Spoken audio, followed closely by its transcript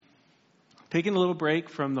Taking a little break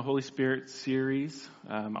from the Holy Spirit series.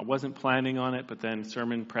 I wasn't planning on it, but then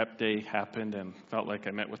sermon prep day happened and felt like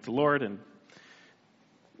I met with the Lord and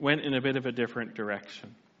went in a bit of a different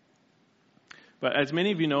direction. But as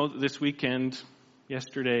many of you know, this weekend,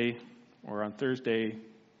 yesterday or on Thursday,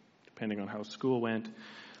 depending on how school went,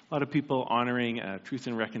 a lot of people honoring Truth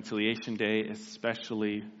and Reconciliation Day,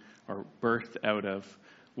 especially, or birthed out of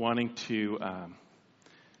wanting to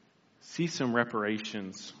see some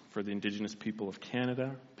reparations for the Indigenous peoples of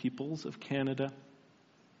Canada.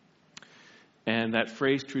 And that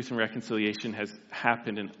phrase, truth and reconciliation, has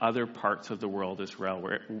happened in other parts of the world as well.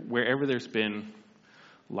 Wherever there's been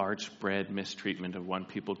large spread mistreatment of one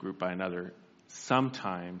people group by another,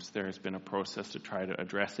 sometimes there has been a process to try to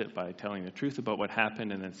address it by telling the truth about what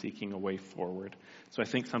happened and then seeking a way forward. So I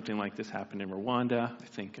think something like this happened in Rwanda. I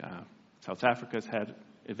think South Africa's had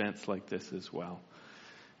events like this as well.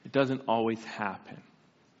 It doesn't always happen.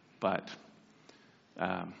 But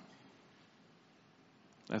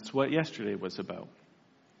that's what yesterday was about.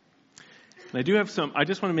 And I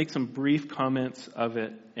just want to make some brief comments of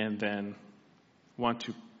it and then want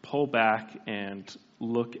to pull back and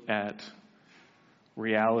look at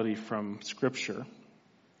reality from Scripture.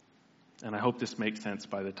 And I hope this makes sense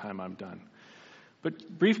by the time I'm done. But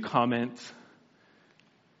brief comments.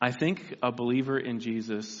 I think a believer in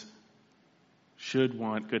Jesus should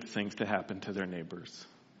want good things to happen to their neighbors,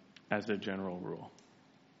 as a general rule.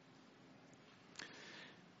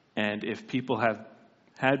 And if people have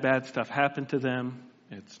had bad stuff happen to them,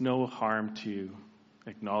 it's no harm to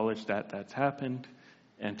acknowledge that that's happened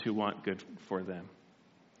and to want good for them.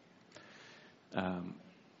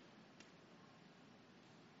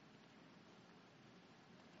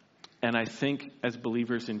 And I think as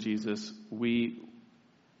believers in Jesus, we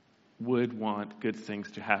would want good things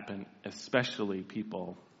to happen, especially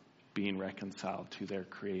people being reconciled to their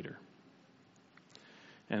Creator.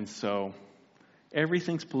 And so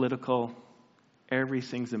everything's political,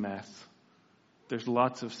 everything's a mess. There's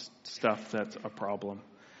lots of stuff that's a problem.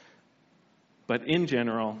 But in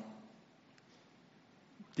general,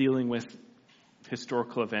 dealing with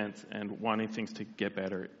historical events and wanting things to get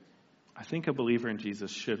better, I think a believer in Jesus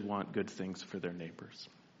should want good things for their neighbors.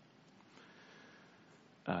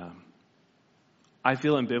 I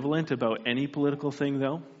feel ambivalent about any political thing,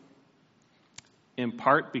 though. In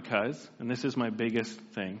part because, and this is my biggest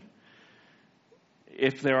thing,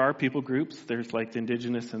 if there are people groups, there's like the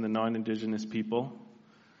Indigenous and the non-Indigenous people,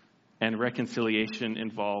 and reconciliation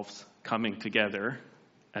involves coming together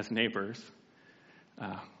as neighbors,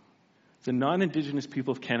 the non-Indigenous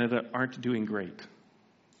people of Canada aren't doing great.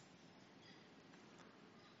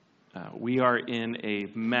 We are in a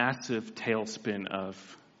massive tailspin of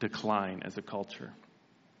decline as a culture.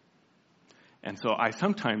 And so I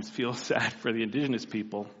sometimes feel sad for the Indigenous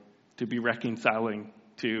people to be reconciling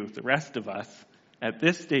to the rest of us at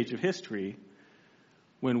this stage of history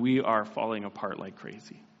when we are falling apart like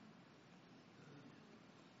crazy.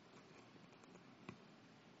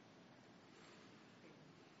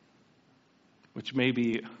 Which may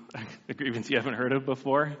be a grievance you haven't heard of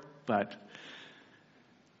before, but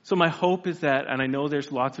so my hope is that, and I know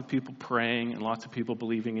there's lots of people praying and lots of people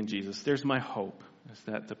believing in Jesus, there's my hope, is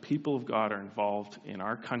that the people of God are involved in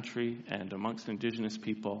our country and amongst Indigenous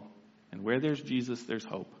people. And where there's Jesus, there's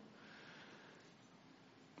hope.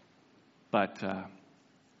 But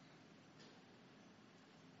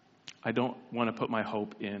I don't want to put my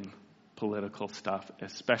hope in political stuff,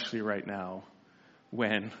 especially right now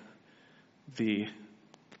when the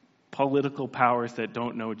political powers that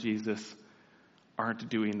don't know Jesus aren't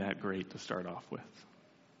doing that great to start off with.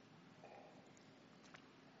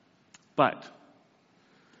 But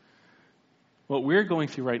what we're going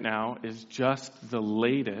through right now is just the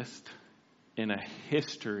latest in a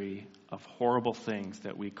history of horrible things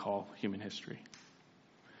that we call human history.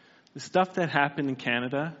 The stuff that happened in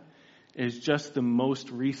Canada is just the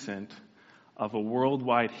most recent of a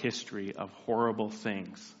worldwide history of horrible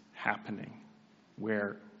things happening,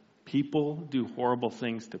 where people do horrible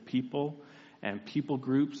things to people, and people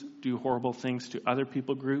groups do horrible things to other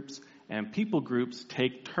people groups, and people groups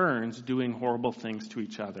take turns doing horrible things to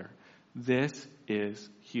each other. This is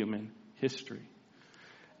human history.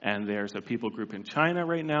 And there's a people group in China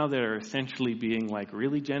right now that are essentially being like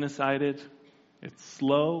really genocided. It's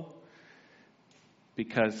slow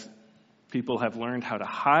because people have learned how to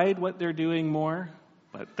hide what they're doing more,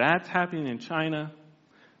 but that's happening in China.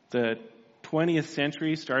 The 20th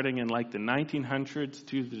century, starting in like the 1900s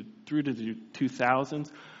through to the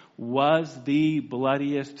 2000s, was the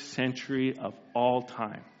bloodiest century of all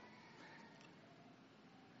time.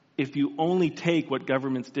 If you only take what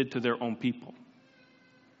governments did to their own people.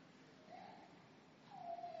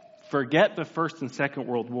 forget the First and Second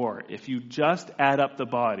World War. If you just add up the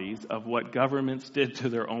bodies of what governments did to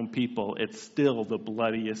their own people, it's still the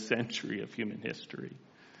bloodiest century of human history.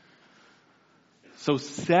 So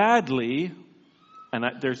sadly, and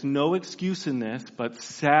there's no excuse in this, but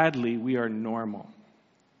sadly, we are normal.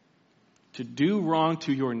 To do wrong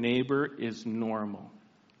to your neighbor is normal.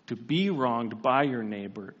 To be wronged by your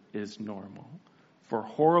neighbor is normal. For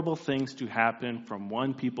horrible things to happen from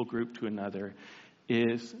one people group to another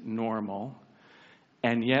is normal.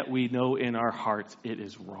 And yet we know in our hearts it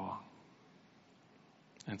is wrong.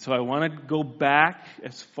 And so I want to go back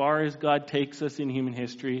as far as God takes us in human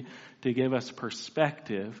history to give us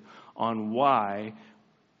perspective on why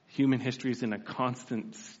human history is in a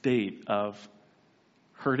constant state of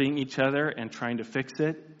hurting each other and trying to fix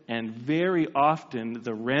it. And very often,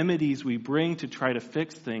 the remedies we bring to try to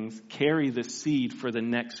fix things carry the seed for the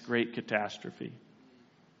next great catastrophe.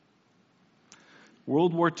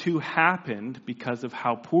 World War II happened because of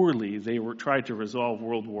how poorly they tried to resolve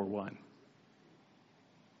World War I.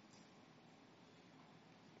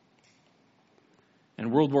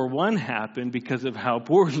 And World War I happened because of how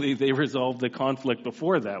poorly they resolved the conflict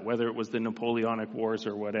before that, whether it was the Napoleonic Wars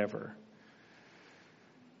or whatever.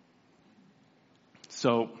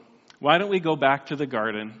 So, why don't we go back to the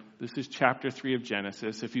garden? This is chapter 3 of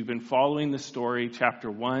Genesis. If you've been following the story, chapter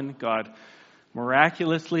 1, God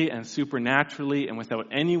miraculously and supernaturally and without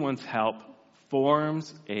anyone's help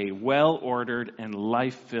forms a well-ordered and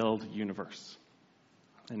life-filled universe.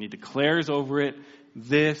 And he declares over it,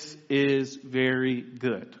 this is very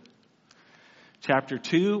good. Chapter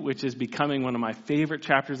 2, which is becoming one of my favorite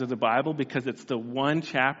chapters of the Bible because it's the one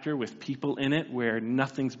chapter with people in it where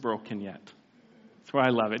nothing's broken yet. That's why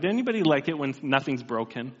I love it. Anybody like it when nothing's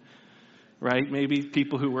broken? Right? Maybe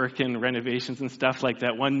people who work in renovations and stuff, like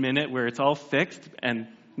that 1 minute where it's all fixed and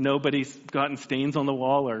nobody's gotten stains on the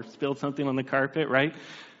wall or spilled something on the carpet, right?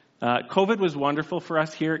 COVID was wonderful for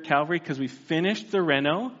us here at Calvary because we finished the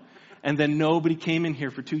reno and then nobody came in here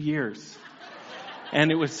for 2 years.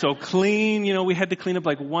 And it was so clean, we had to clean up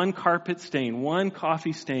like one carpet stain, one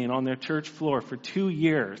coffee stain on their church floor for 2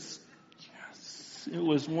 years. Yes, it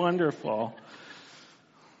was wonderful.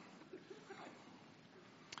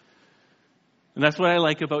 And that's what I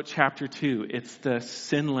like about chapter 2. It's the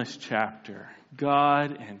sinless chapter.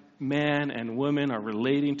 God and man and woman are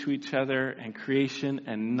relating to each other and creation,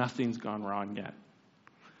 and nothing's gone wrong yet.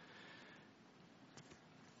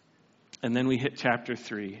 And then we hit chapter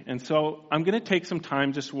 3. And so I'm going to take some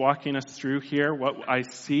time just walking us through here what I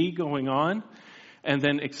see going on, and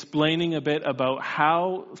then explaining a bit about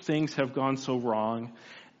how things have gone so wrong,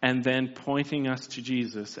 and then pointing us to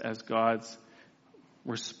Jesus as God's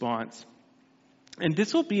response. And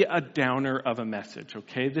this will be a downer of a message,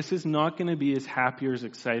 okay? This is not going to be as happy or as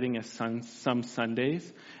exciting as some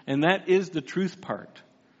Sundays. And that is the truth part.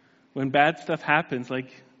 When bad stuff happens,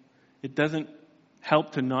 it doesn't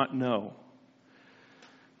help to not know.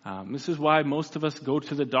 This is why most of us go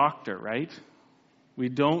to the doctor, right? We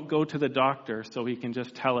don't go to the doctor so he can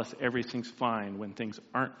just tell us everything's fine when things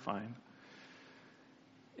aren't fine.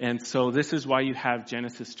 And so this is why you have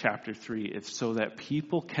Genesis chapter 3. It's so that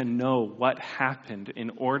people can know what happened in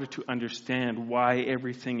order to understand why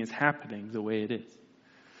everything is happening the way it is.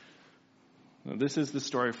 Now, this is the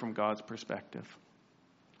story from God's perspective.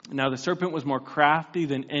 Now the serpent was more crafty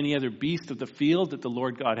than any other beast of the field that the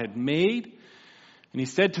Lord God had made. And he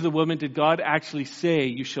said to the woman, did God actually say,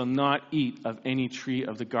 you shall not eat of any tree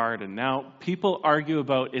of the garden? Now, people argue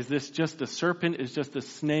about, is this just a serpent? Is just a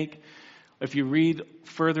snake? If you read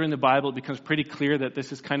further in the Bible, it becomes pretty clear that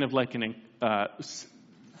this is kind of like a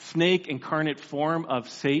snake incarnate form of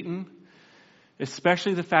Satan.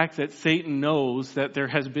 Especially the fact that Satan knows that there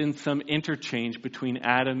has been some interchange between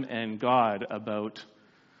Adam and God about,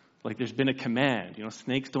 there's been a command.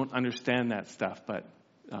 Snakes don't understand that stuff, but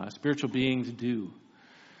spiritual beings do.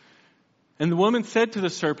 And the woman said to the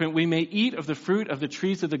serpent, we may eat of the fruit of the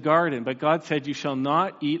trees of the garden, but God said, you shall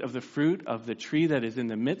not eat of the fruit of the tree that is in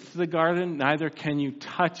the midst of the garden, neither can you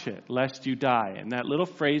touch it, lest you die. And that little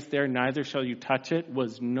phrase there, neither shall you touch it,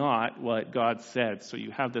 was not what God said. So you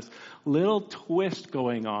have this little twist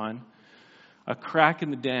going on, a crack in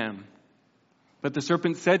the dam. But the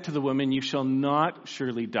serpent said to the woman, you shall not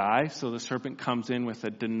surely die. So the serpent comes in with a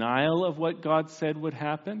denial of what God said would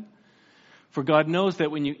happen. For God knows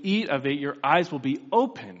that when you eat of it, your eyes will be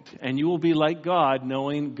opened, and you will be like God,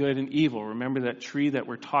 knowing good and evil. Remember that tree that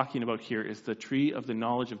we're talking about here is the tree of the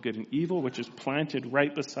knowledge of good and evil, which is planted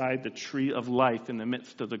right beside the tree of life in the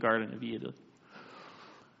midst of the Garden of Eden.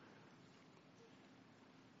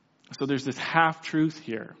 So there's this half-truth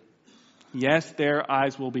here. Yes, their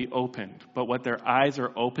eyes will be opened, but what their eyes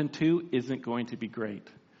are open to isn't going to be great.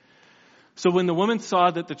 So when the woman saw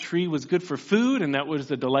that the tree was good for food, and that was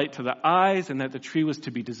the delight to the eyes, and that the tree was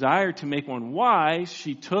to be desired to make one wise,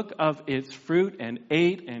 she took of its fruit and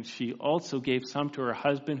ate, and she also gave some to her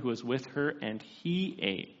husband who was with her, and he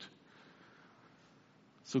ate.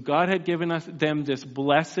 So God had given them this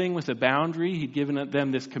blessing with a boundary. He'd given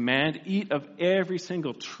them this command: eat of every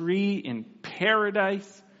single tree in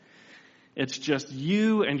paradise. It's just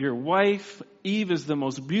you and your wife. Eve is the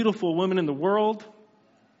most beautiful woman in the world.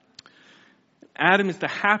 Adam is the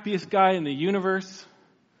happiest guy in the universe.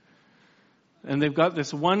 And they've got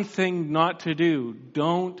this one thing not to do: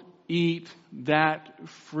 don't eat that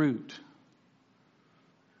fruit.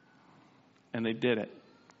 And they did it.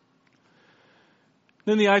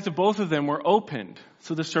 Then the eyes of both of them were opened.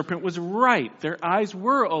 So the serpent was right. Their eyes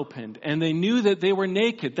were opened, and they knew that they were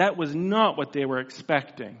naked. That was not what they were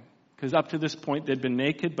expecting. Because up to this point, they'd been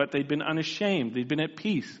naked, but they'd been unashamed. They'd been at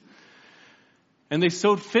peace. And they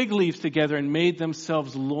sewed fig leaves together and made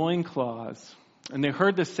themselves loincloths. And they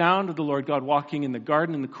heard the sound of the Lord God walking in the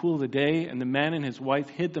garden in the cool of the day. And the man and his wife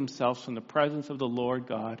hid themselves from the presence of the Lord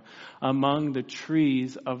God among the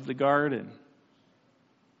trees of the garden.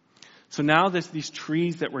 So now these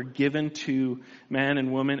trees that were given to man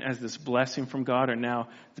and woman as this blessing from God are now,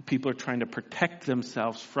 the people are trying to protect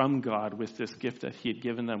themselves from God with this gift that he had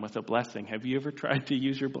given them with a blessing. Have you ever tried to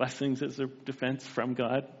use your blessings as a defense from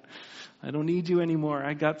God? I don't need you anymore.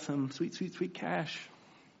 I got some sweet, sweet, sweet cash.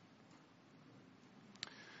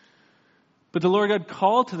 But the Lord God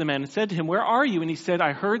called to the man and said to him, "Where are you?" And he said,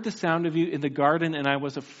 "I heard the sound of you in the garden, and I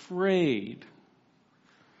was afraid,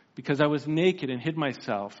 because I was naked and hid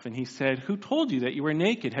myself." And he said, "Who told you that you were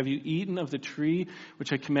naked? Have you eaten of the tree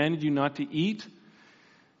which I commanded you not to eat?"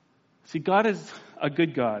 See, God is a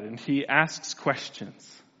good God, and he asks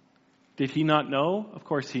questions. Did he not know? Of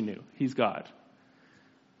course he knew. He's God.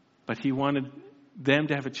 But he wanted them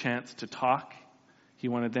to have a chance to talk. He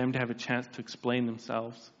wanted them to have a chance to explain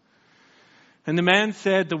themselves. And the man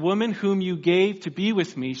said, "The woman whom you gave to be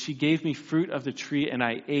with me, she gave me fruit of the tree and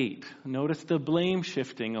I ate." Notice the blame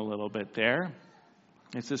shifting a little bit there.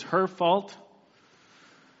 It says her fault.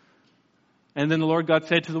 And then the Lord God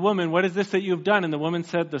said to the woman, "What is this that you have done?" And the woman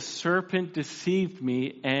said, "The serpent deceived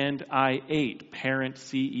me and I ate." Parent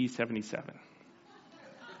CE 77.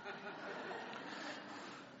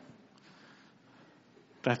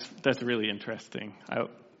 That's really interesting.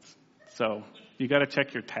 So you got to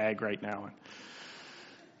check your tag right now.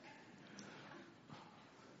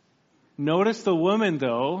 Notice the woman,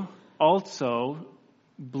 though, also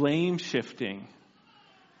blame shifting.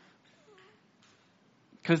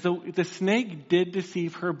 Because the snake did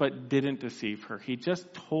deceive her, but didn't deceive her. He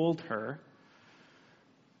just told her,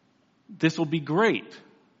 this will be great.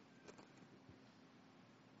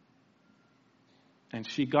 And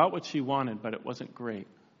she got what she wanted, but it wasn't great.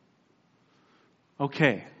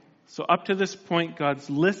 Okay, so up to this point, God's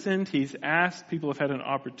listened. He's asked. People have had an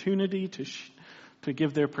opportunity to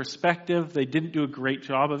give their perspective. They didn't do a great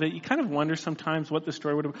job of it. You kind of wonder sometimes what the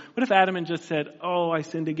story would have... What if Adam had just said, "Oh, I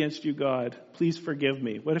sinned against you, God. Please forgive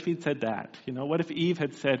me." What if he'd said that? What if Eve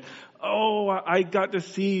had said, "Oh, I got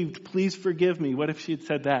deceived. Please forgive me." What if she had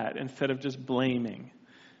said that instead of just blaming?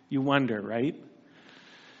 You wonder, right?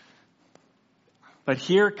 But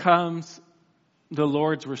here comes the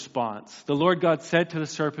Lord's response. The Lord God said to the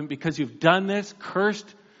serpent, "Because you've done this,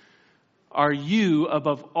 cursed are you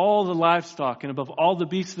above all the livestock and above all the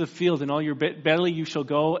beasts of the field, and all your belly you shall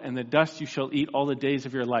go, and the dust you shall eat all the days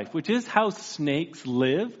of your life." Which is how snakes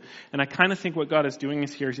live. And I kind of think what God is doing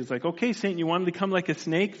is here. He's like, "Okay, Satan, you want to become like a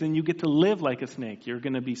snake? Then you get to live like a snake. You're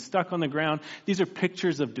going to be stuck on the ground." These are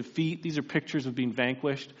pictures of defeat. These are pictures of being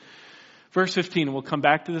vanquished. Verse 15, and we'll come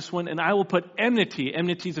back to this one. "And I will put enmity."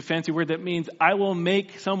 Enmity is a fancy word that means I will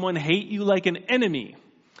make someone hate you like an enemy,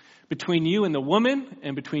 "between you and the woman,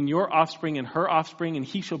 and between your offspring and her offspring, and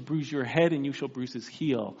he shall bruise your head and you shall bruise his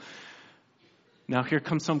heel." Now here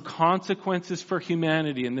comes some consequences for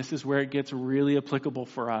humanity, and this is where it gets really applicable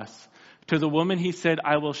for us. "To the woman he said,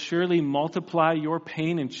 I will surely multiply your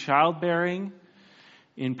pain in childbearing.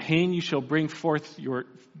 In pain you shall bring forth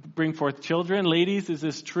children." Ladies, is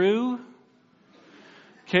this true?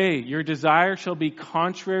 Okay, "Your desire shall be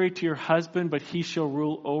contrary to your husband, but he shall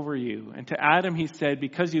rule over you." And to Adam he said,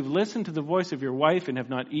 "Because you've listened to the voice of your wife and have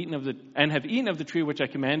eaten of the tree which I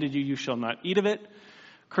commanded you, you shall not eat of it.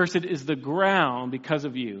 Cursed is the ground because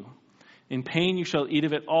of you. In pain you shall eat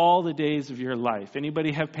of it all the days of your life."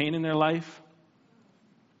 Anybody have pain in their life?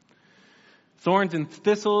 Thorns and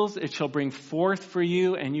thistles it shall bring forth for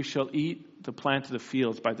you, and you shall eat the plant of the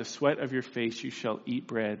fields. By the sweat of your face you shall eat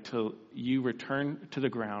bread till you return to the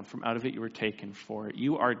ground. From out of it you were taken, for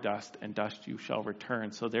you are dust, and dust you shall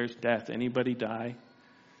return. So there's death. Anybody die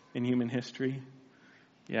in human history?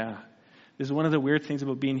 Yeah. This is one of the weird things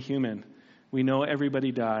about being human. We know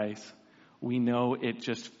everybody dies. We know it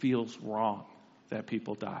just feels wrong that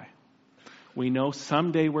people die. We know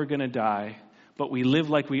someday we're going to die, but we live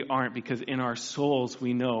like we aren't because in our souls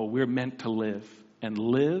we know we're meant to live and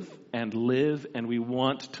live and live, and we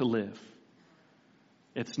want to live.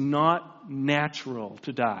 It's not natural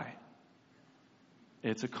to die.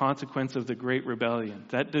 It's a consequence of the Great Rebellion.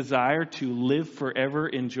 That desire to live forever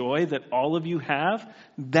in joy that all of you have,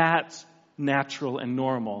 that's natural and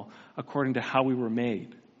normal according to how we were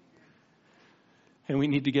made. And we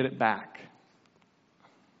need to get it back.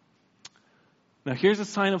 Now here's a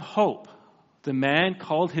sign of hope. The man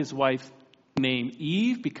called his wife's name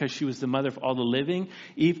Eve because she was the mother of all the living.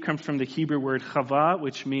 Eve comes from the Hebrew word chava,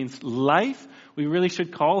 which means life. We really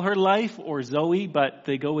should call her Life or Zoe, but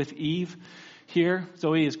they go with Eve here.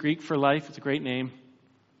 Zoe is Greek for life. It's a great name.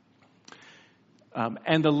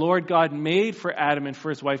 And the Lord God made for Adam and for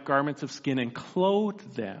his wife garments of skin and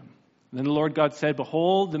clothed them. And then the Lord God said,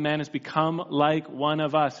 behold, the man has become like one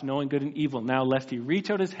of us, knowing good and evil. Now lest he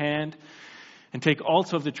reach out his hand and take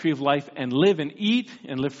also of the tree of life and live and eat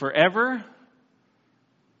and live forever. ...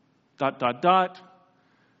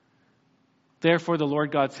 Therefore the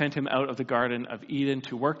Lord God sent him out of the Garden of Eden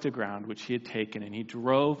to work the ground which he had taken. And he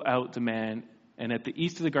drove out the man. And at the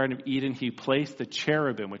east of the Garden of Eden, he placed the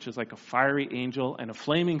cherubim, which is like a fiery angel, and a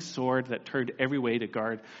flaming sword that turned every way to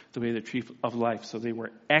guard the way of the tree of life. So they were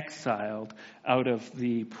exiled out of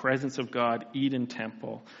the presence of God, Eden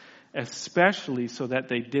temple, especially so that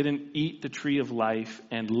they didn't eat the tree of life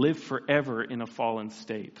and live forever in a fallen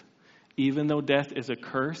state. Even though death is a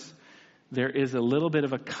curse, there is a little bit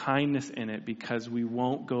of a kindness in it because we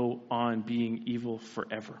won't go on being evil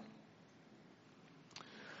forever.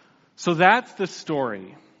 So that's the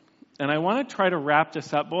story. And I want to try to wrap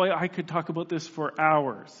this up. Boy, I could talk about this for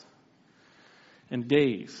hours and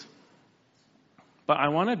days. But I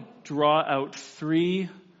want to draw out 3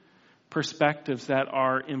 perspectives that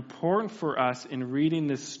are important for us in reading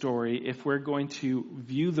this story if we're going to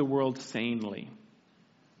view the world sanely.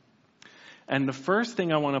 And the first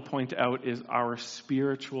thing I want to point out is our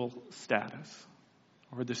spiritual status,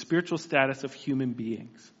 or the spiritual status of human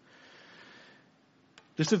beings.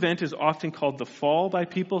 This event is often called the fall by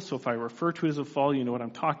people, so if I refer to it as a fall, you know what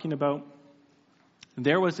I'm talking about.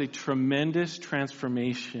 There was a tremendous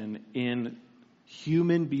transformation in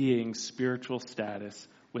human beings' spiritual status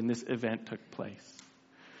when this event took place.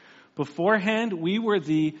 Beforehand, we were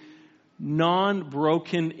the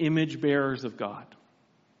non-broken image bearers of God.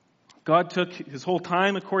 God took his whole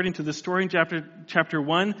time, according to the story in chapter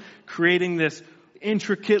 1, creating this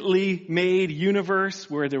intricately made universe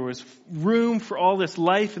where there was room for all this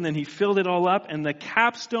life, and then he filled it all up. And the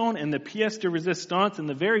capstone and the pièce de résistance and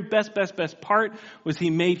the very best part was he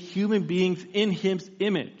made human beings in his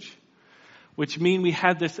image, which means we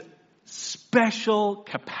had this special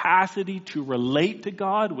capacity to relate to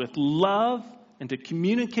God with love and to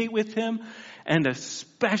communicate with him, and a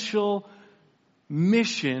special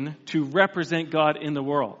mission to represent God in the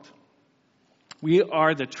world. We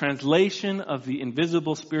are the translation of the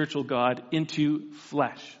invisible spiritual God into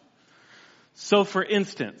flesh. So for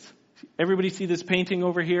instance, everybody see this painting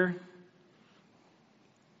over here?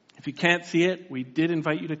 If you can't see it, we did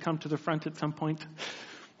invite you to come to the front at some point.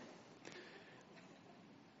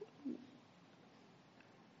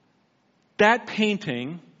 That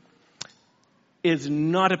painting is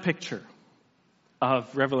not a picture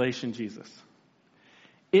of Revelation Jesus.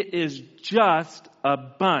 It is just a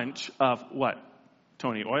bunch of what?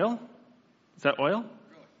 Tony, oil? Is that oil?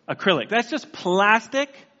 Acrylic. That's just plastic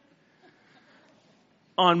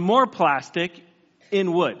on more plastic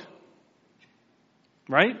in wood.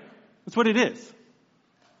 Right? That's what it is.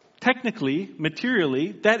 Technically,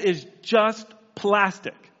 materially, that is just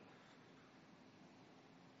plastic.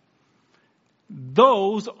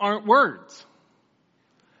 Those aren't words.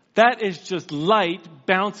 That is just light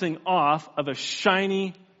bouncing off of a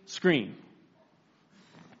shiny screen.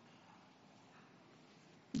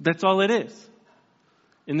 That's all it is.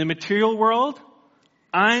 In the material world,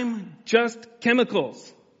 I'm just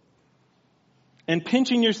chemicals. And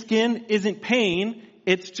pinching your skin isn't pain,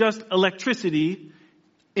 it's just electricity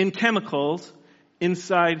in chemicals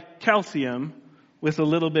inside calcium with a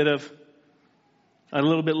little bit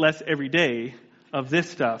less every day of this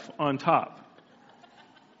stuff on top.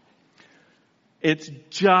 It's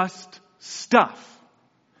just stuff.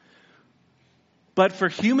 But for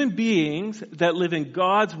human beings that live in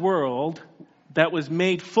God's world that was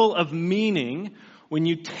made full of meaning, when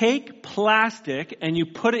you take plastic and you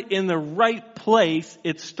put it in the right place,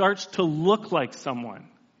 it starts to look like someone.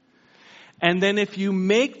 And then if you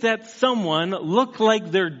make that someone look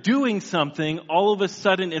like they're doing something, all of a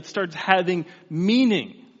sudden it starts having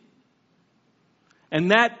meaning.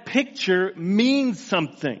 And that picture means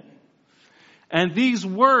something. And these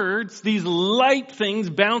words, these light things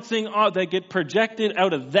bouncing off that get projected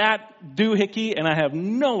out of that doohickey, and I have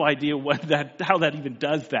no idea how that even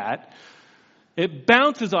does that. It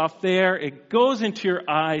bounces off there, it goes into your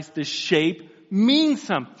eyes, the shape means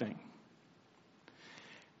something.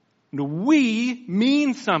 We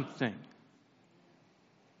mean something.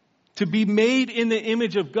 To be made in the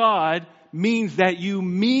image of God means that you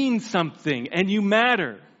mean something and you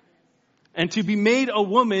matter. And to be made a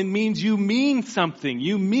woman means you mean something.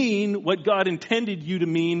 You mean what God intended you to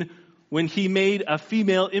mean when He made a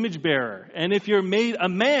female image bearer. And if you're made a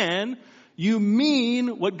man, you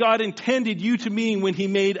mean what God intended you to mean when He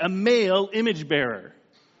made a male image bearer.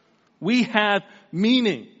 We have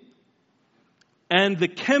meaning. And the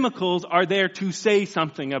chemicals are there to say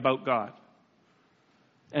something about God.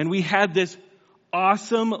 And we had this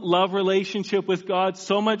awesome love relationship with God,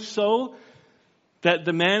 so much so that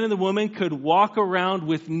the man and the woman could walk around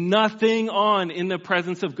with nothing on in the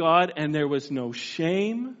presence of God, and there was no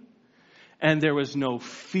shame, and there was no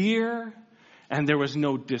fear, and there was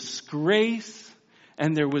no disgrace,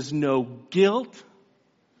 and there was no guilt.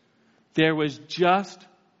 There was just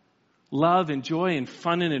love and joy and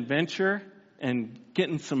fun and adventure and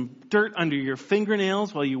getting some dirt under your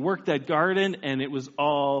fingernails while you worked that garden, and it was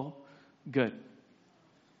all good.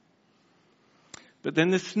 But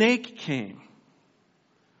then the snake came.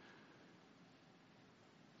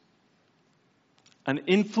 An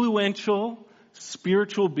influential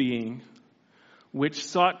spiritual being which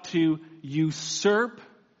sought to usurp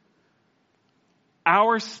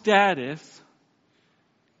our status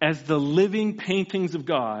as the living paintings of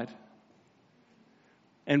God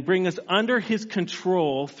and bring us under His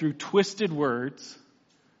control through twisted words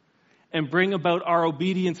and bring about our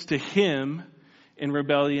obedience to Him in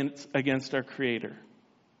rebellion against our Creator.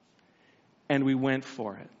 And we went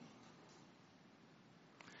for it.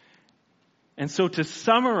 And so to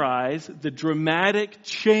summarize the dramatic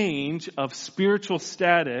change of spiritual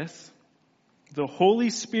status, the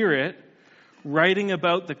Holy Spirit, writing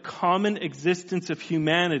about the common existence of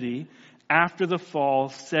humanity after the fall,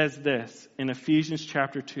 says this in Ephesians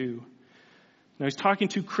chapter 2. Now he's talking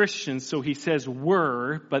to Christians, so he says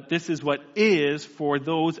were, but this is what is for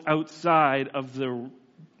those outside of the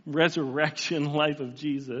resurrection life of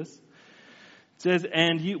Jesus. It says,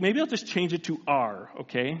 and you, maybe I'll just change it to are,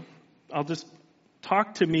 okay? I'll just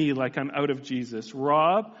talk to me like I'm out of Jesus.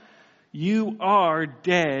 Rob, you are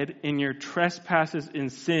dead in your trespasses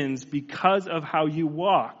and sins because of how you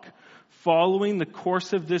walk, following the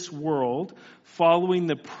course of this world, following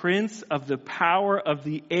the prince of the power of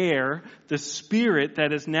the air, the spirit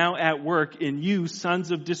that is now at work in you,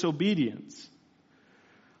 sons of disobedience,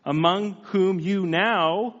 among whom you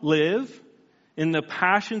now live in the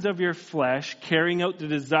passions of your flesh, carrying out the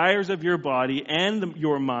desires of your body and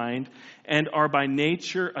your mind, and are by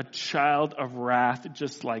nature a child of wrath,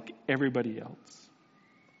 just like everybody else.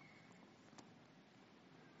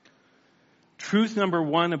 Truth number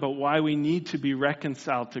one about why we need to be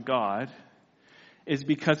reconciled to God is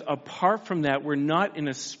because apart from that, we're not in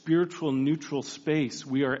a spiritual neutral space.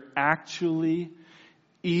 We are actually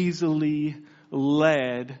easily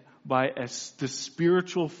led by the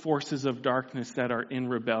spiritual forces of darkness that are in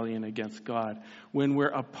rebellion against God. When we're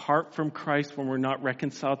apart from Christ, when we're not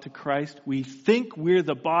reconciled to Christ, we think we're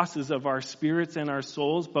the bosses of our spirits and our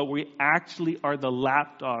souls, but we actually are the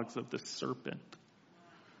lapdogs of the serpent.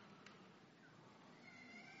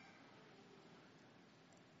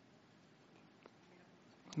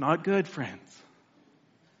 Not good, friends.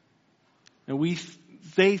 And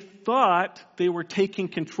they thought they were taking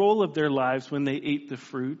control of their lives when they ate the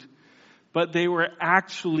fruit, but they were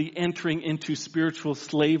actually entering into spiritual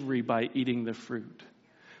slavery by eating the fruit.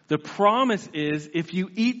 The promise is, if you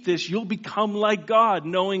eat this, you'll become like God,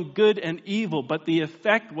 knowing good and evil. But the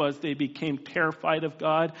effect was they became terrified of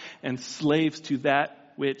God and slaves to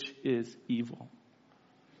that which is evil.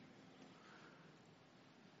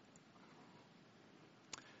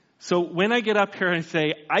 So when I get up here and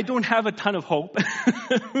say, I don't have a ton of hope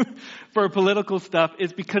for political stuff,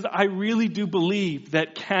 it's because I really do believe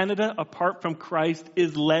that Canada, apart from Christ,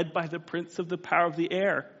 is led by the prince of the power of the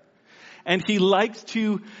air. And he likes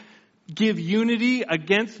to give unity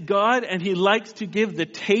against God, and he likes to give the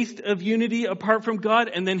taste of unity apart from God,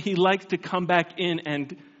 and then he likes to come back in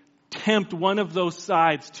and tempt one of those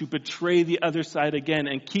sides to betray the other side again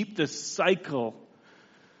and keep the cycle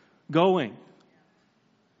going.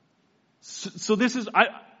 So this is,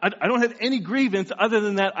 I don't have any grievance other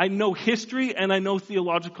than that I know history and I know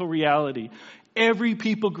theological reality. Every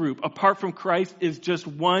people group apart from Christ is just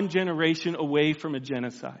one generation away from a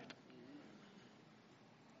genocide.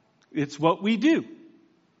 It's what we do.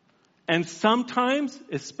 And sometimes,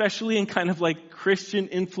 especially in kind of like Christian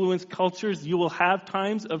influenced cultures, you will have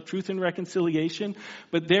times of truth and reconciliation.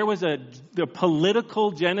 But there was the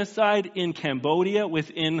political genocide in Cambodia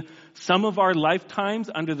within some of our lifetimes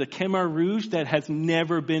under the Khmer Rouge that has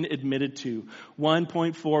never been admitted to.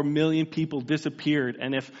 1.4 million people disappeared.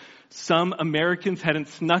 And if some Americans hadn't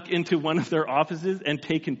snuck into one of their offices and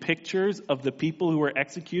taken pictures of the people who were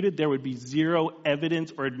executed, there would be zero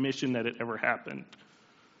evidence or admission that it ever happened.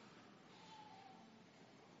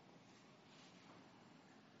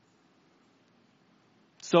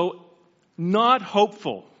 So, not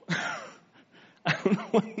hopeful. I don't know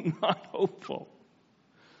what not hopeful.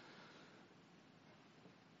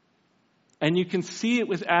 And you can see it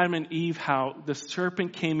with Adam and Eve, how the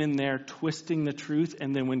serpent came in there twisting the truth,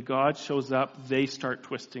 and then when God shows up, they start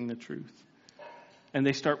twisting the truth. And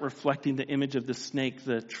they start reflecting the image of the snake,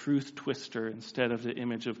 the truth twister, instead of the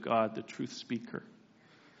image of God, the truth speaker.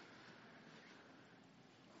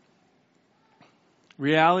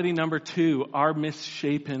 Reality number 2, our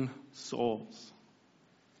misshapen souls.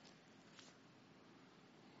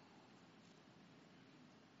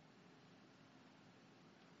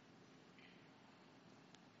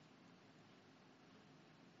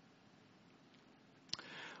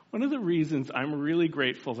 One of the reasons I'm really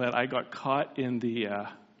grateful that I got caught in the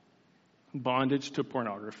bondage to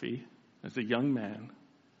pornography as a young man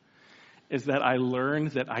is that I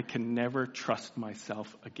learned that I can never trust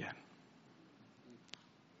myself again.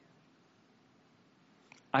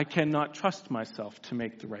 I cannot trust myself to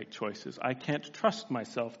make the right choices. I can't trust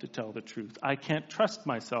myself to tell the truth. I can't trust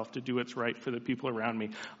myself to do what's right for the people around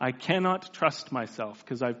me. I cannot trust myself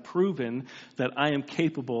because I've proven that I am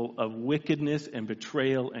capable of wickedness and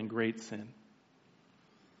betrayal and great sin.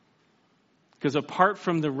 Because apart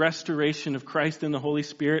from the restoration of Christ and the Holy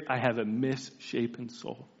Spirit, I have a misshapen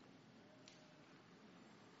soul.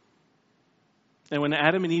 And when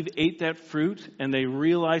Adam and Eve ate that fruit and they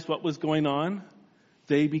realized what was going on,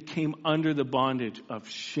 they became under the bondage of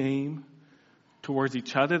shame towards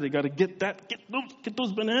each other. They got to get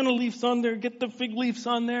those banana leaves on there, get the fig leaves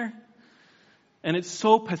on there. And it's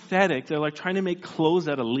so pathetic. They're like trying to make clothes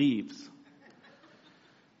out of leaves.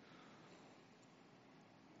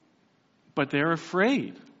 But they're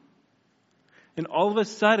afraid. And all of a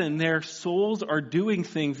sudden, their souls are doing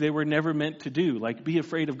things they were never meant to do, like be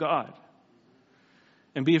afraid of God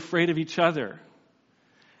and be afraid of each other.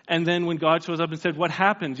 And then when God shows up and said, what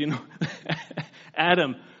happens?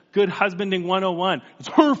 Adam, good husbanding 101. It's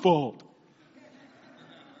her fault.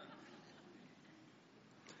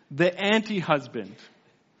 The anti-husband,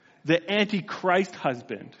 the anti-Christ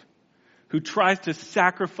husband who tries to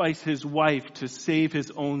sacrifice his wife to save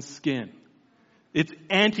his own skin. It's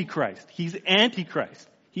antichrist. He's antichrist.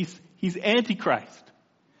 He's antichrist.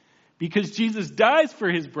 Because Jesus dies for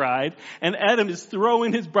his bride, and Adam is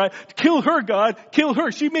throwing his bride, kill her, God, kill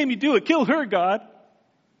her. She made me do it. Kill her, God.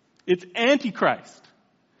 It's Antichrist.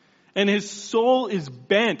 And his soul is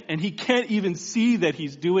bent, and he can't even see that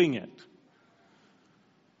he's doing it.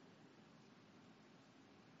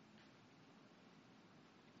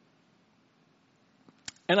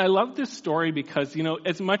 And I love this story because,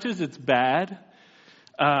 as much as it's bad,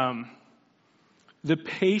 the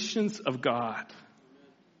patience of God.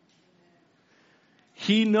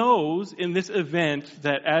 He knows in this event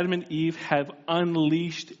that Adam and Eve have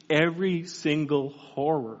unleashed every single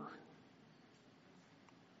horror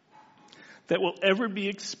that will ever be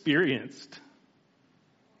experienced.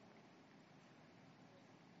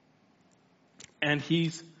 And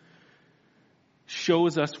he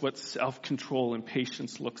shows us what self-control and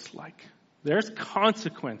patience looks like. There's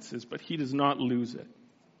consequences, but he does not lose it.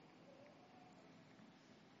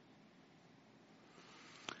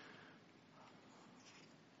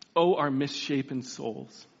 Oh, our misshapen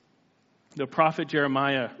souls. The prophet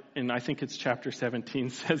Jeremiah, in I think it's chapter 17,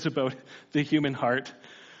 says about the human heart,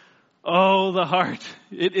 oh, the heart,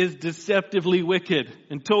 it is deceptively wicked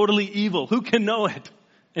and totally evil. Who can know it?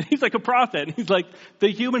 And he's like a prophet. And he's like,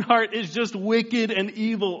 the human heart is just wicked and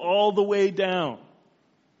evil all the way down.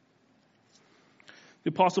 The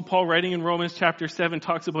Apostle Paul, writing in Romans chapter 7,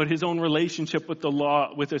 talks about his own relationship with the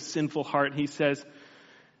law, with a sinful heart. He says,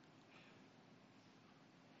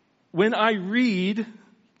 when I read,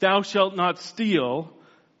 thou shalt not steal,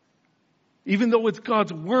 even though it's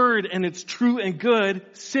God's word and it's true and good,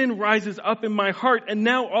 sin rises up in my heart, and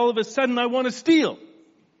now all of a sudden I want to steal.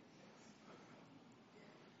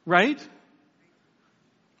 Right?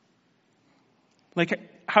 Like,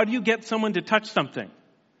 how do you get someone to touch something?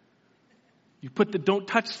 You put the don't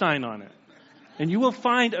touch sign on it, and you will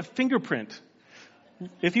find a fingerprint.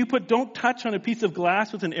 If you put don't touch on a piece of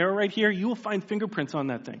glass with an arrow right here, you will find fingerprints on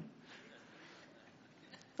that thing.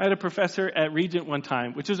 I had a professor at Regent one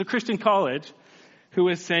time, which is a Christian college, who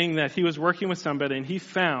was saying that he was working with somebody and he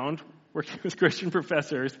found, working with Christian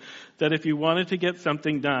professors, that if you wanted to get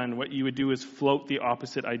something done, what you would do is float the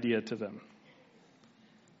opposite idea to them.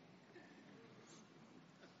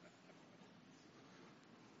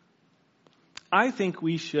 I think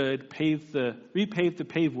we should repave the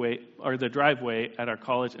paveway or the driveway at our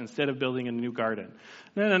college instead of building a new garden.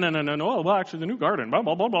 No. Well, actually, the new garden, blah,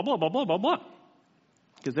 blah, blah, blah, blah, blah, blah, blah, blah.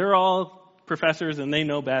 Because they're all professors and they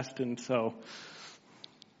know best, and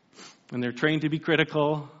they're trained to be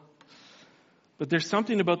critical. But there's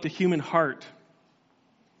something about the human heart.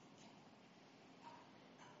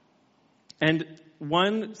 And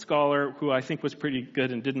one scholar who I think was pretty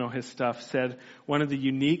good and did know his stuff said one of the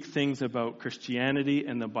unique things about Christianity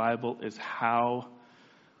and the Bible is how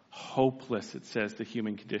hopeless it says the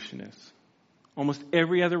human condition is. Almost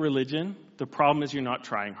every other religion, the problem is you're not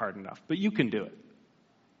trying hard enough, but you can do it.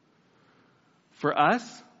 For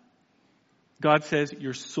us, God says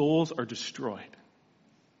your souls are destroyed.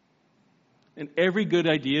 And every good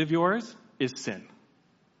idea of yours is sin.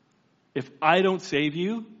 If I don't save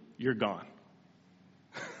you, you're gone.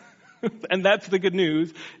 And that's the good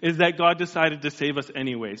news, is that God decided to save us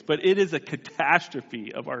anyways. But it is a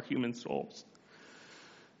catastrophe of our human souls.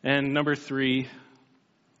 And number 3,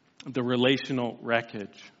 the relational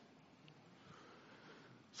wreckage.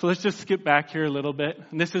 So let's just skip back here a little bit.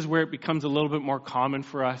 And this is where it becomes a little bit more common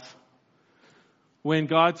for us. When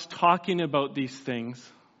God's talking about these things,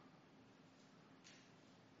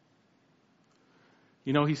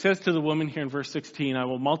 he says to the woman here in verse 16, I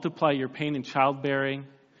will multiply your pain in childbearing,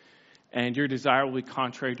 and your desire will be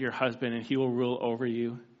contrary to your husband, and he will rule over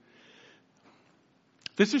you.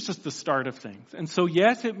 This is just the start of things. And so,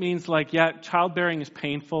 yes, it means childbearing is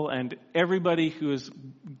painful, and everybody who has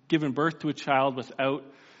given birth to a child without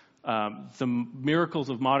the miracles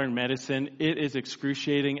of modern medicine, it is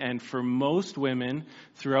excruciating. And for most women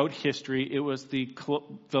throughout history, it was the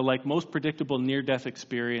most predictable near-death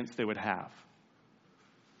experience they would have.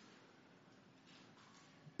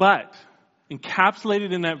 But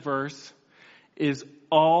encapsulated in that verse is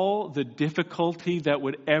all the difficulty that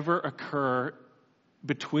would ever occur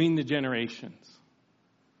between the generations.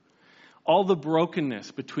 All the brokenness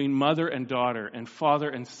between mother and daughter, and father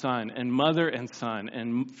and son, and mother and son,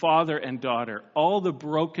 and father and daughter. All the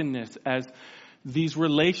brokenness as these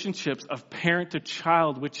relationships of parent to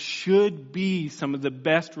child, which should be some of the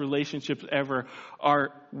best relationships ever,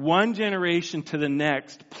 are one generation to the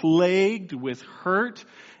next plagued with hurt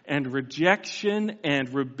and rejection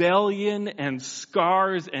and rebellion and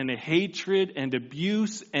scars and hatred and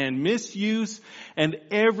abuse and misuse and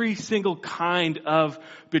every single kind of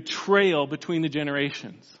betrayal between the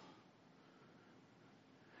generations.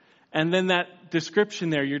 And then that description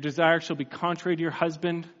there, your desire shall be contrary to your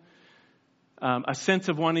husband, a sense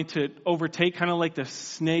of wanting to overtake, kind of like the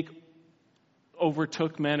snake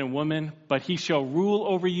overtook man and woman, but he shall rule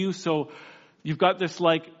over you. So you've got this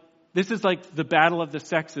this is like the battle of the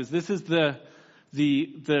sexes. This is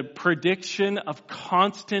the prediction of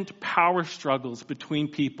constant power struggles between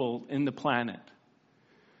people in the planet.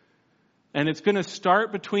 And it's going to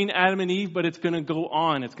start between Adam and Eve, but it's going to go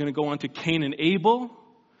on. It's going to go on to Cain and Abel.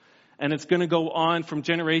 And it's going to go on from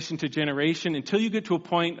generation to generation until you get to a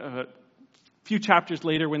point a few chapters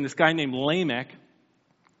later when this guy named Lamech,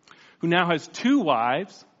 who now has 2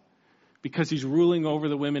 wives because he's ruling over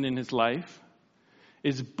the women in his life,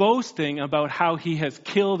 is boasting about how he has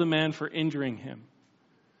killed a man for injuring him.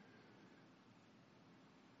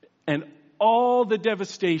 And all the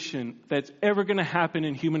devastation that's ever going to happen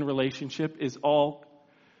in human relationship is all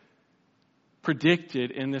predicted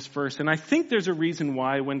in this verse. And I think there's a reason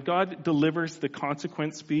why when God delivers the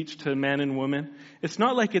consequence speech to man and woman, it's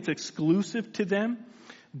not like it's exclusive to them,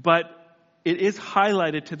 but it is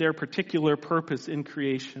highlighted to their particular purpose in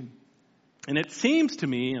creation. And it seems to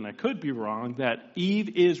me, and I could be wrong, that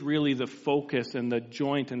Eve is really the focus and the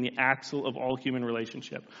joint and the axle of all human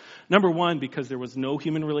relationship. Number 1, because there was no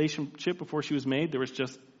human relationship before she was made. There was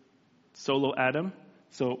just solo Adam.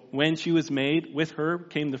 So when she was made, with her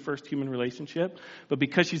came the first human relationship. But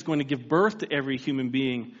because she's going to give birth to every human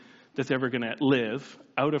being, that's ever going to live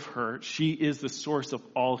out of her. She is the source of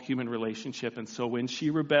all human relationship. And so when she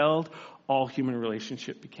rebelled, all human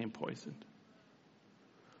relationship became poisoned.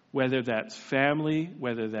 Whether that's family,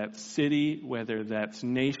 whether that's city, whether that's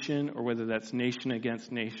nation, or whether that's nation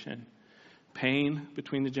against nation. Pain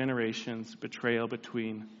between the generations, betrayal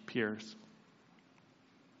between peers.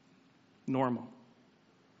 Normal.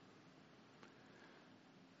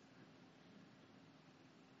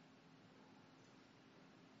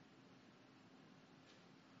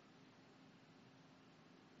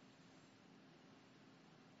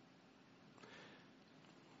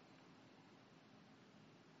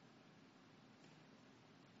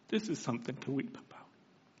 This is something to weep about.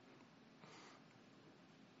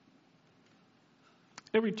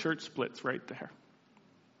 Every church splits right there.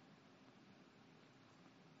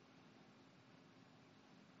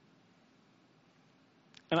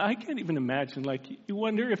 And I can't even imagine, you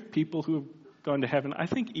wonder if people who have gone to heaven, I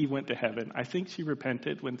think Eve went to heaven. I think she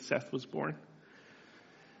repented when Seth was born.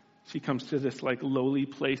 She comes to this lowly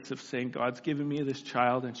place of saying, God's given me this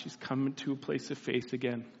child, and she's come to a place of faith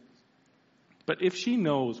again. But if she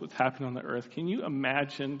knows what's happened on the earth, can you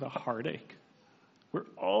imagine the heartache? We're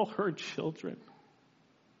all her children.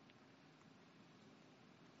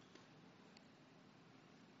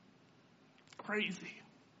 Crazy.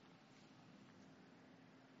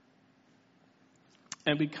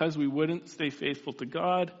 And because we wouldn't stay faithful to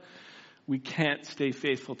God, we can't stay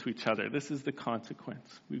faithful to each other. This is the consequence.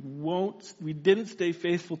 We didn't stay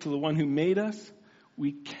faithful to the one who made us.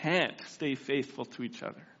 We can't stay faithful to each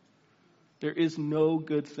other. There is no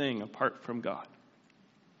good thing apart from God.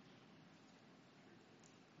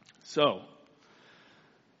 So,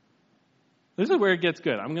 this is where it gets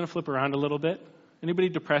good. I'm going to flip around a little bit. Anybody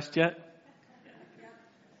depressed yet?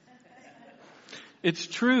 It's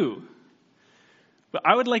true. But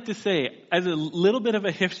I would like to say, as a little bit of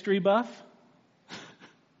a history buff,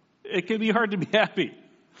 it can be hard to be happy.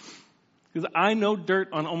 Because I know dirt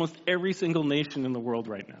on almost every single nation in the world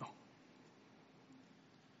right now.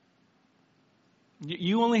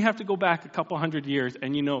 You only have to go back a couple hundred years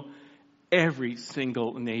and you know every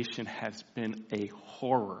single nation has been a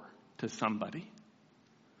horror to somebody.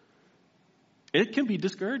 It can be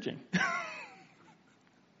discouraging.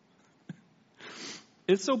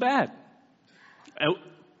 It's so bad.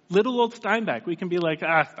 Little old Steinbach, we can be like,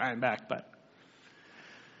 Steinbach, but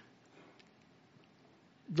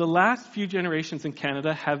the last few generations in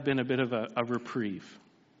Canada have been a bit of a reprieve.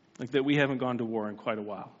 That we haven't gone to war in quite a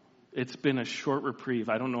while. It's been a short reprieve.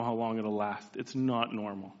 I don't know how long it'll last. It's not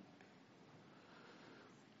normal.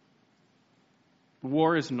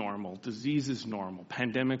 War is normal. Disease is normal.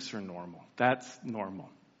 Pandemics are normal. That's normal.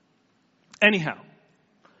 Anyhow,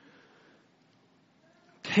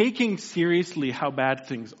 taking seriously how bad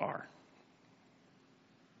things are,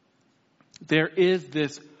 there is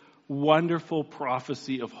this wonderful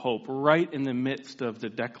prophecy of hope right in the midst of the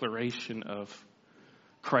declaration of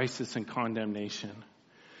crisis and condemnation,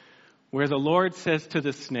 where the Lord says to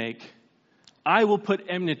the snake, I will put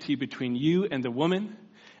enmity between you and the woman,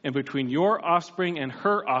 and between your offspring and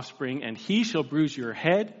her offspring, and he shall bruise your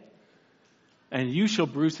head, and you shall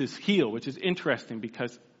bruise his heel, which is interesting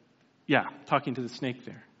because, talking to the snake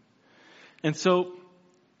there. And so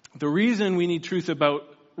the reason we need truth about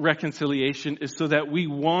reconciliation is so that we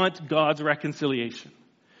want God's reconciliation.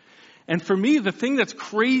 And for me, the thing that's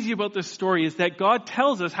crazy about this story is that God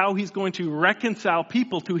tells us how he's going to reconcile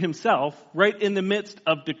people to himself right in the midst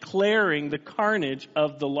of declaring the carnage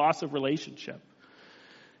of the loss of relationship.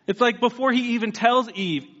 It's like before he even tells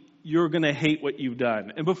Eve, you're going to hate what you've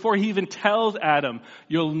done. And before he even tells Adam,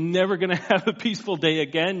 you're never going to have a peaceful day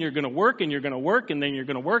again. You're going to work and you're going to work and then you're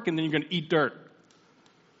going to work and then you're going to eat dirt.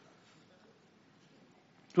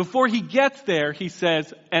 Before he gets there, he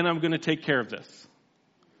says, and I'm going to take care of this.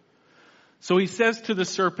 So he says to the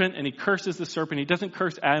serpent, and he curses the serpent. He doesn't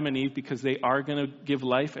curse Adam and Eve because they are going to give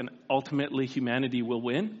life and ultimately humanity will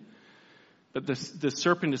win. But the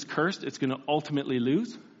serpent is cursed. It's going to ultimately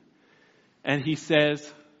lose. And he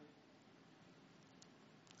says,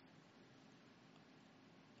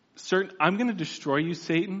 I'm going to destroy you,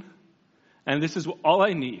 Satan, and this is all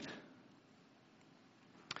I need.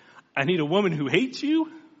 I need a woman who hates you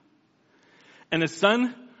and a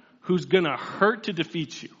son who's going to hurt to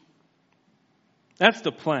defeat you. That's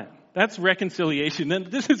the plan. That's reconciliation. Then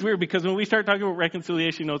this is weird because when we start talking about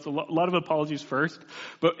reconciliation, it's a lot of apologies first.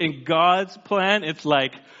 But in God's plan, it's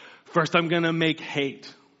like, first I'm going to make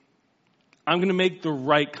hate. I'm going to make the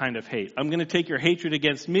right kind of hate. I'm going to take your hatred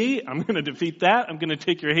against me. I'm going to defeat that. I'm going to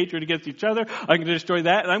take your hatred against each other. I'm going to destroy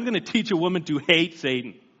that. And I'm going to teach a woman to hate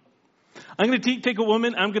Satan. I'm going to take a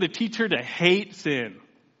woman. I'm going to teach her to hate sin.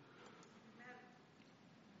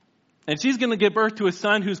 And she's going to give birth to a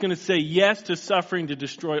son who's going to say yes to suffering to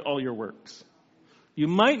destroy all your works. You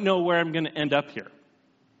might know where I'm going to end up here.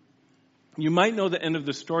 You might know the end of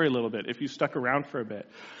the story a little bit if you stuck around for a bit.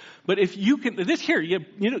 But if you can,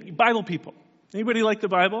 Bible people. Anybody like the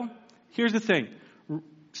Bible? Here's the thing.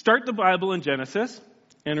 Start the Bible in Genesis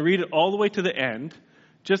and read it all the way to the end,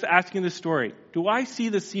 just asking the story. Do I see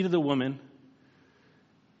the seed of the woman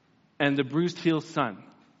and the bruised heel son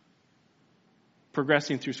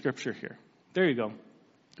progressing through Scripture here? There you go.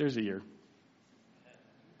 There's a year.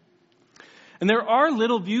 And there are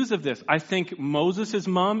little views of this. I think Moses'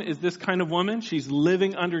 mom is this kind of woman. She's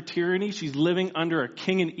living under tyranny. She's living under a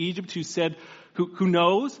king in Egypt who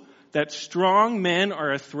knows that strong men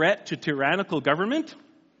are a threat to tyrannical government.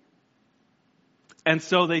 And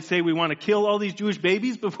so they say, we want to kill all these Jewish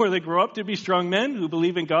babies before they grow up to be strong men who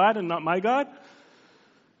believe in God and not my God.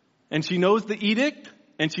 And she knows the edict,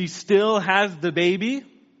 and she still has the baby,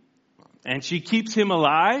 and she keeps him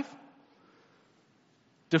alive,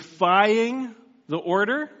 defying the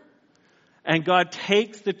order. And God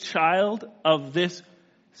takes the child of this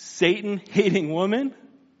Satan-hating woman,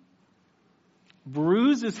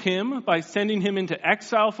 bruises him by sending him into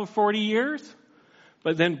exile for 40 years,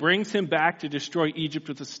 but then brings him back to destroy Egypt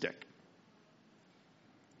with a stick.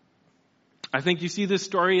 I think you see this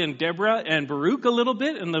story in Deborah and Baruch a little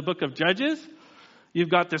bit in the book of Judges. You've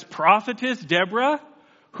got this prophetess, Deborah,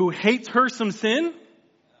 who hates her some sin,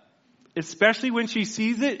 especially when she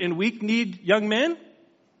sees it in weak-kneed young men.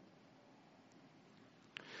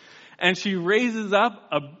 And she raises up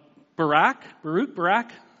a Barak,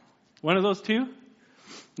 one of those two,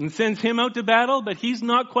 and sends him out to battle, but he's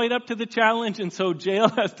not quite up to the challenge, and so Jael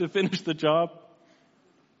has to finish the job.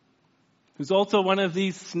 Who's also one of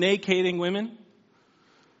these snake-hating women.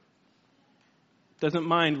 Doesn't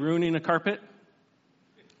mind ruining a carpet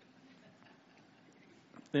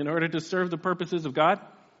in order to serve the purposes of God.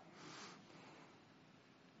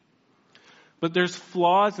 But there's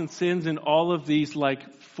flaws and sins in all of these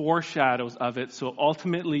foreshadows of it. So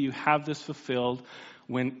ultimately you have this fulfilled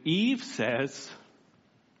when Eve says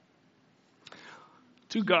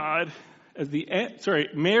to God,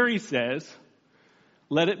 Mary says,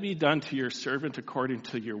 let it be done to your servant according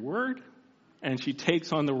to your word. And she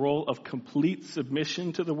takes on the role of complete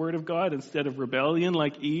submission to the word of God instead of rebellion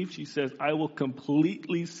like Eve. She says, I will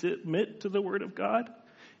completely submit to the word of God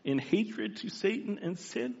in hatred to Satan and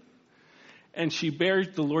sin. And she bears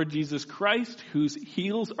the Lord Jesus Christ, whose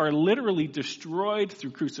heels are literally destroyed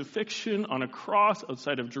through crucifixion on a cross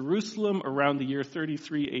outside of Jerusalem around the year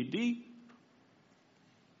 33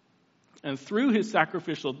 AD. And through his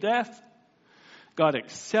sacrificial death, God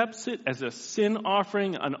accepts it as a sin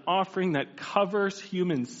offering, an offering that covers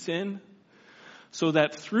human sin, so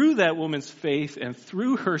that through that woman's faith and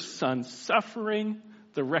through her son's suffering,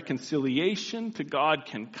 the reconciliation to God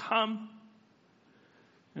can come,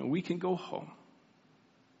 and we can go home.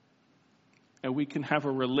 And we can have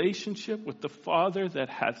a relationship with the Father that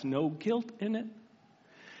has no guilt in it,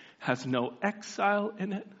 has no exile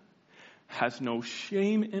in it, has no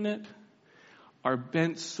shame in it. Our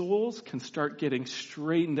bent souls can start getting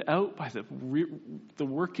straightened out by the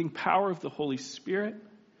working power of the Holy Spirit.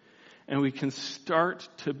 And we can start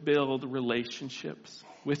to build relationships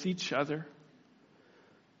with each other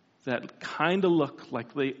that kind of look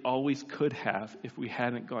like they always could have if we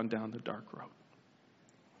hadn't gone down the dark road.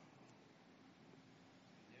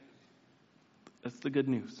 That's the good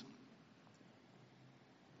news.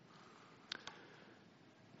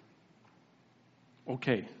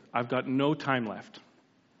 Okay, I've got no time left.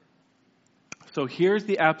 So here's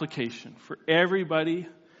the application for everybody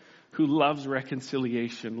who loves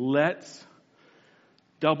reconciliation. Let's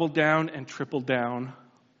double down and triple down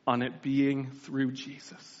on it being through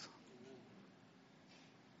Jesus.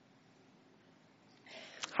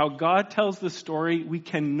 How God tells the story, we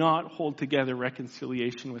cannot hold together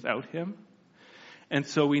reconciliation without him. And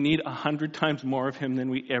so we need 100 times more of him than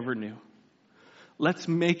we ever knew. Let's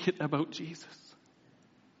make it about Jesus.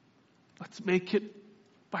 Let's make it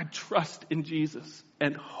by trust in Jesus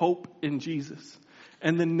and hope in Jesus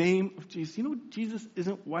and the name of Jesus. You know, Jesus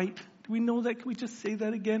isn't white. Do we know that? Can we just say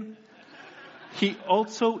that again? He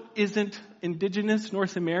also isn't indigenous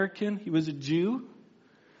North American. He was a Jew.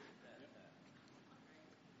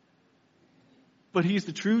 But he's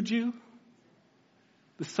the true Jew,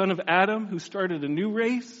 the son of Adam who started a new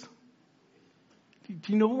race.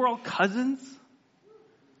 Do you know we're all cousins?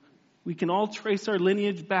 We can all trace our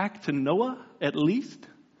lineage back to Noah, at least.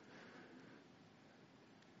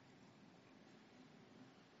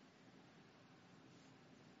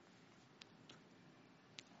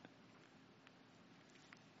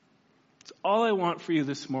 all I want for you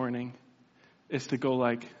this morning is to go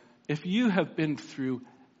like, if you have been through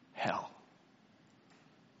hell,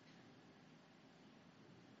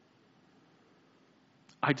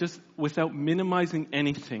 without minimizing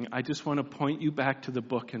anything, I just want to point you back to the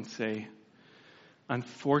book and say,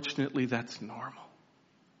 unfortunately, that's normal.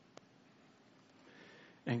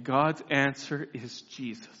 And God's answer is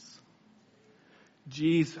Jesus.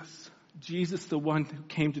 Jesus. Jesus, the one who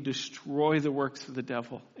came to destroy the works of the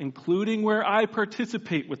devil, including where I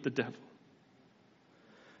participate with the devil.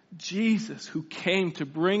 Jesus, who came to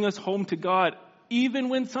bring us home to God, even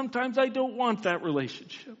when sometimes I don't want that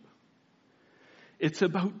relationship. It's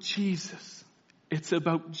about Jesus. It's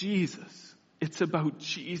about Jesus. It's about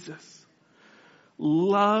Jesus.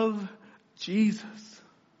 Love Jesus.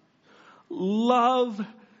 Love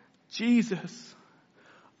Jesus.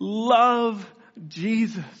 Love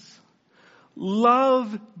Jesus.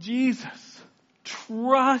 Love Jesus.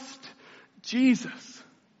 Trust Jesus.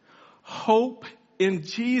 Hope in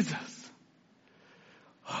Jesus.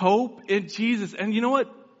 Hope in Jesus. And you know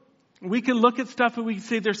what? We can look at stuff and we can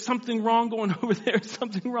say there's something wrong going over there,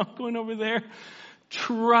 something wrong going over there.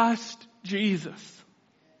 Trust Jesus.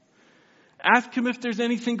 Ask him if there's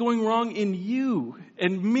anything going wrong in you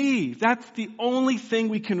and me. That's the only thing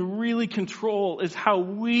we can really control, is how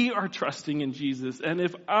we are trusting in Jesus. And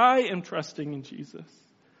if I am trusting in Jesus.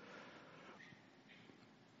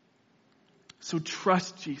 So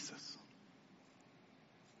trust Jesus.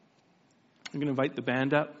 I'm going to invite the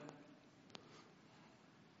band up.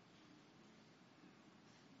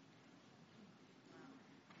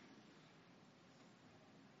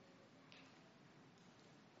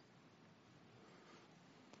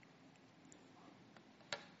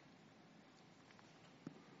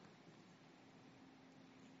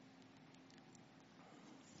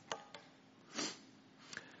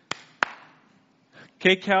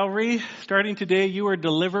 Okay, Calvary, starting today, you are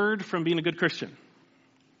delivered from being a good Christian.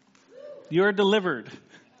 You are delivered.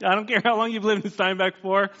 I don't care how long you've lived in Steinbach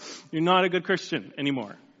for, you're not a good Christian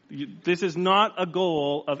anymore. This is not a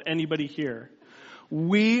goal of anybody here.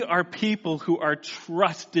 We are people who are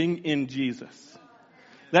trusting in Jesus.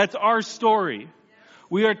 That's our story.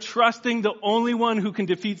 We are trusting the only one who can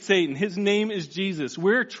defeat Satan. His name is Jesus.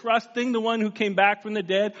 We're trusting the one who came back from the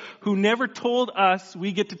dead, who never told us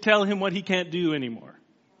we get to tell him what he can't do anymore.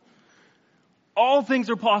 All things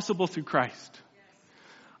are possible through Christ.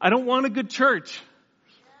 I don't want a good church.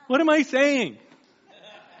 What am I saying?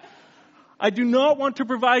 I do not want to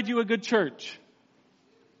provide you a good church.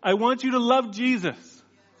 I want you to love Jesus.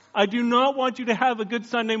 I do not want you to have a good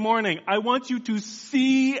Sunday morning. I want you to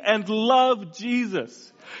see and love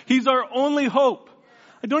Jesus. He's our only hope.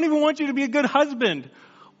 I don't even want you to be a good husband.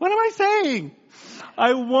 What am I saying?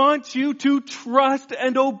 I want you to trust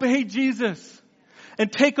and obey Jesus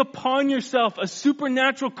and take upon yourself a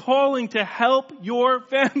supernatural calling to help your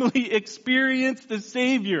family experience the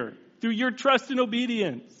Savior through your trust and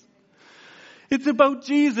obedience. It's about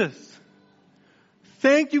Jesus.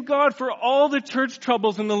 Thank you, God, for all the church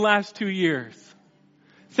troubles in the last 2 years.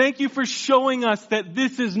 Thank you for showing us that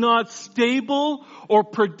this is not stable or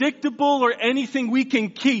predictable or anything we can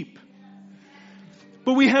keep.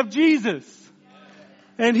 But we have Jesus.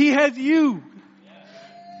 And He has you.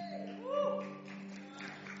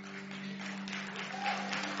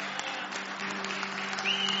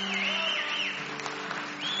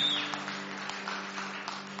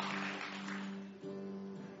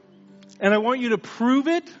 And I want you to prove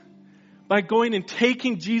it by going and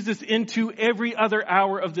taking Jesus into every other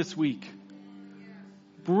hour of this week.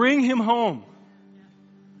 Bring Him home.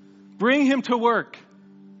 Bring Him to work.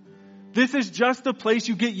 This is just the place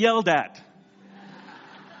you get yelled at.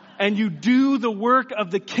 And you do the work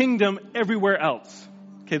of the kingdom everywhere else.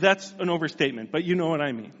 Okay, that's an overstatement, but you know what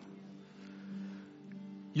I mean.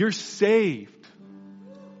 You're saved.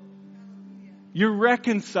 You're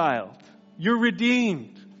reconciled. You're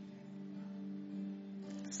redeemed.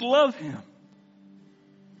 Love Him.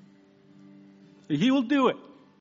 He will do it.